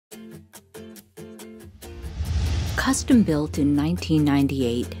Custom built in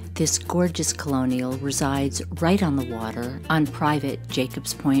 1998, this gorgeous colonial resides right on the water on private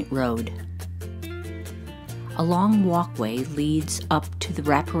Jacobs Point Road. A long walkway leads up to the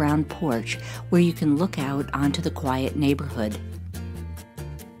wraparound porch where you can look out onto the quiet neighborhood.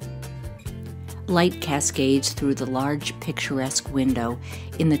 Light cascades through the large picturesque window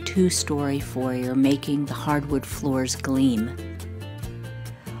in the two-story foyer, making the hardwood floors gleam.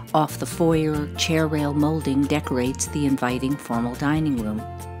 Off the foyer, chair rail molding decorates the inviting formal dining room.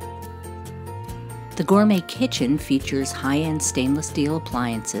 The gourmet kitchen features high-end stainless steel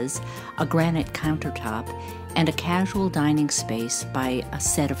appliances, a granite countertop, and a casual dining space by a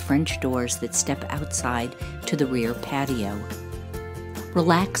set of French doors that step outside to the rear patio.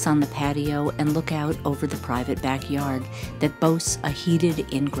 Relax on the patio and look out over the private backyard that boasts a heated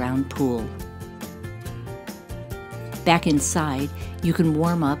in-ground pool. Back inside, you can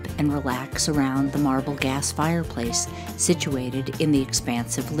warm up and relax around the marble gas fireplace situated in the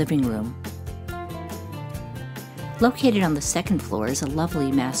expansive living room. Located on the second floor is a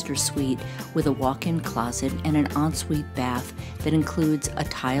lovely master suite with a walk-in closet and an ensuite bath that includes a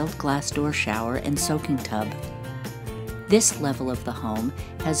tiled glass door shower and soaking tub. This level of the home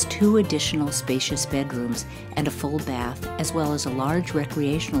has 2 additional spacious bedrooms and a full bath, as well as a large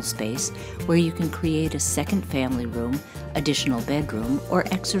recreational space where you can create a second family room, additional bedroom, or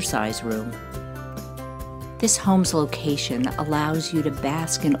exercise room. This home's location allows you to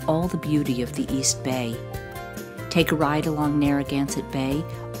bask in all the beauty of the East Bay. Take a ride along Narragansett Bay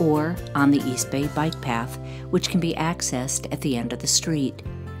or on the East Bay bike path, which can be accessed at the end of the street,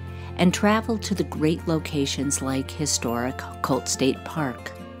 and travel to the great locations like historic Colt State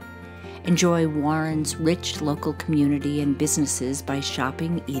Park. Enjoy Warren's rich local community and businesses by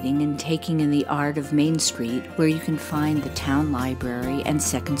shopping, eating, and taking in the art of Main Street, where you can find the town library and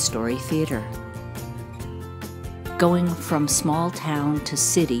second-story theater. Going from small town to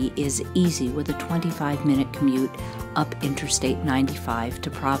city is easy with a 25-minute commute up Interstate 95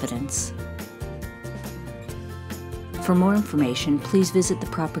 to Providence. For more information, please visit the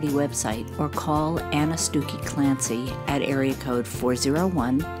property website or call Anna Stuckey Clancy at area code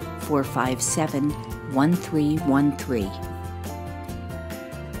 401-457-1313.